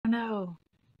don't know.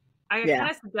 I Yeah.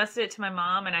 kind of suggested it to my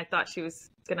mom, and I thought she was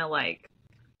gonna like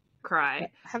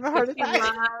cry. Have a heart But she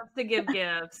attack. loves to give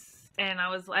gifts, and I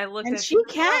looked And at she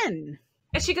can.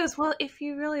 and she goes, well, if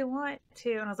you really want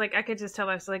to. And I was like, I could just tell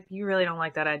her, I was like, you really don't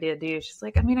like that idea, do you? She's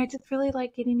like, I mean, I just really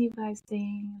like getting you guys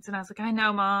things. And I was like, I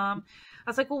know, Mom. I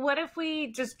was like, well, what if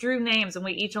we just drew names and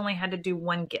we each only had to do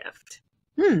one gift?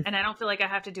 And I don't feel like I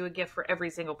have to do a gift for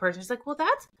every single person. She's like, well,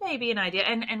 that's maybe an idea.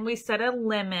 And we set a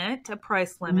limit, a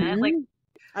price limit. Like,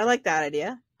 I like that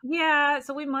idea. yeah,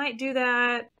 so we might do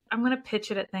that. I'm going to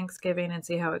pitch it at Thanksgiving and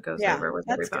see how it goes over with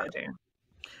everybody. Good.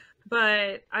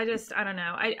 But I don't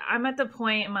know. I'm at the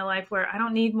point in my life where I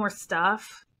don't need more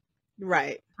stuff.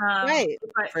 Right. Right.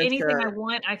 But anything I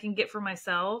want, I can get for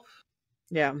myself.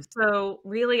 Yeah. So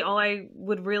really all I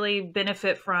would really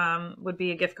benefit from would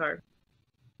be a gift card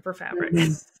for fabric.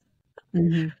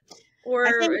 Or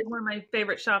one of my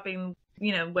favorite shopping,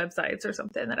 websites or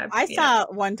something that I saw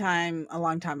one time a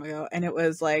long time ago, and it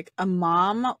was like a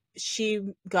mom, she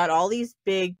got all these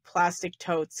big plastic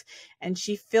totes and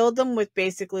she filled them with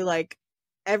basically like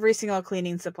every single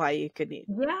cleaning supply you could need.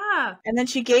 Yeah. And then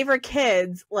she gave her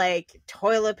kids like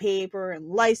toilet paper and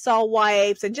Lysol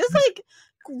wipes and just like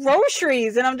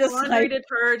groceries. And I'm just laundry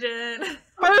detergent.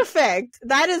 Perfect.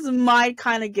 That is my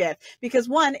kind of gift, because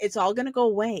one, it's all going to go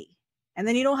away. And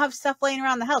then you don't have stuff laying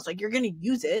around the house. Like, you're going to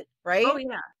use it, right? Oh,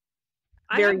 yeah.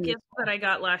 I have gifts that I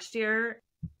got last year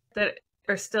that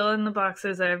are still in the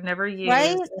boxes that I've never used.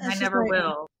 Right? And I never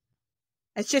will.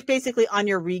 It's just basically on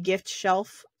your re-gift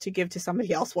shelf to give to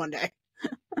somebody else one day.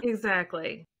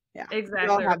 Exactly. Yeah.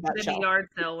 Exactly. Or put in a yard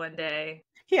sale one day.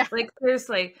 Yeah. Like,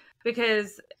 seriously.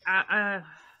 Because, yeah.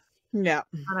 I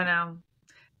don't know.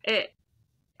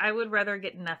 I would rather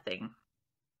get nothing.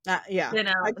 Yeah. Than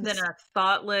a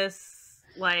thoughtless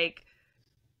like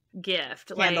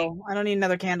gift. Candle. Like, I don't need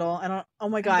another candle. Oh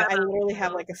my God. I literally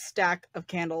have like a stack of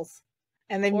candles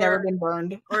and they've never been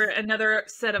burned. Or another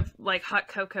set of like hot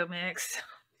cocoa mix.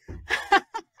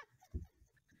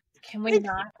 Can we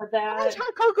not have that? How much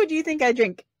hot cocoa do you think I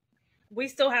drink? We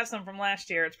still have some from last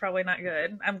year. It's probably not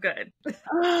good. I'm good.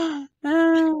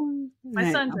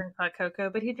 My son drinks hot cocoa,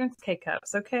 but he drinks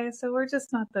K-cups. Okay. So we're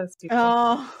just not those people.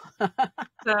 Oh.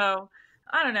 So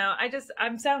I don't know.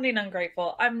 I'm sounding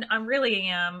ungrateful. I really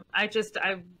am. I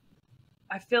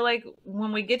feel like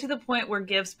when we get to the point where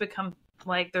gifts become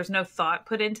like there's no thought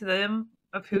put into them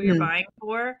of who you're buying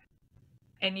for,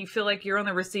 and you feel like you're on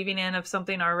the receiving end of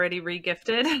something already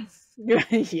re-gifted. Yeah.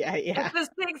 It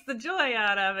just takes the joy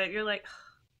out of it. You're like,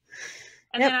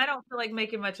 and then I don't feel like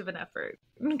making much of an effort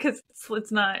because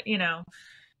it's not,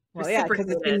 Well, yeah, because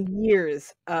it's been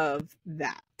years of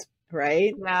that,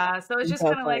 right? Yeah. So it's just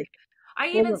kind of like, I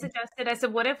even suggested, I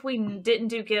said, what if we didn't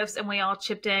do gifts and we all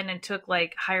chipped in and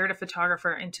hired a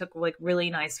photographer and took like really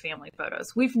nice family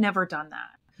photos? We've never done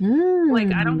that.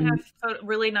 Like, I don't have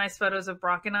really nice photos of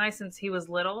Brock and I since he was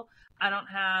little. I don't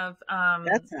have,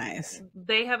 that's nice.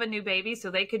 They have a new baby, so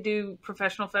they could do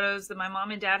professional photos that my mom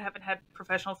and dad haven't had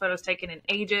professional photos taken in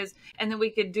ages. And then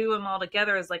we could do them all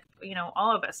together as like,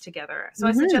 all of us together. So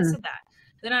I suggested that.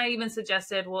 Then I even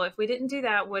suggested, well, if we didn't do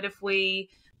that, what if we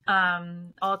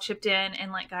all chipped in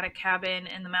and like got a cabin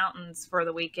in the mountains for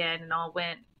the weekend and all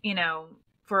went,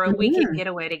 for a weekend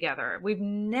getaway together. We've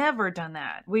never done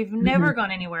that. We've never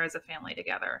gone anywhere as a family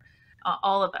together,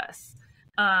 all of us.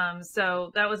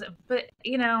 So that was, but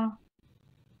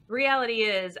reality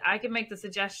is I can make the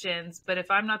suggestions, but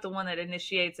if I'm not the one that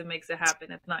initiates and makes it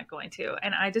happen, it's not going to.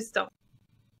 And I just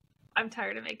I'm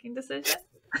tired of making decisions.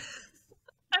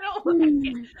 I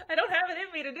don't have it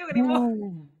in me to do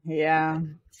anymore. Yeah.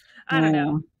 I don't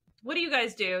know. What do you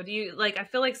guys do? Do you I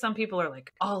feel like some people are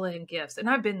like all in gifts, and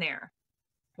I've been there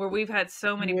where we've had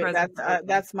so many presents.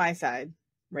 That's my side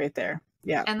right there.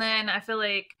 Yeah. And then I feel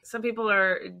like some people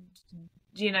are,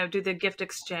 do the gift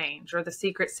exchange or the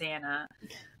Secret Santa,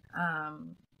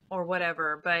 or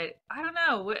whatever. But I don't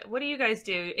know. What do you guys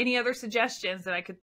do? Any other suggestions that I could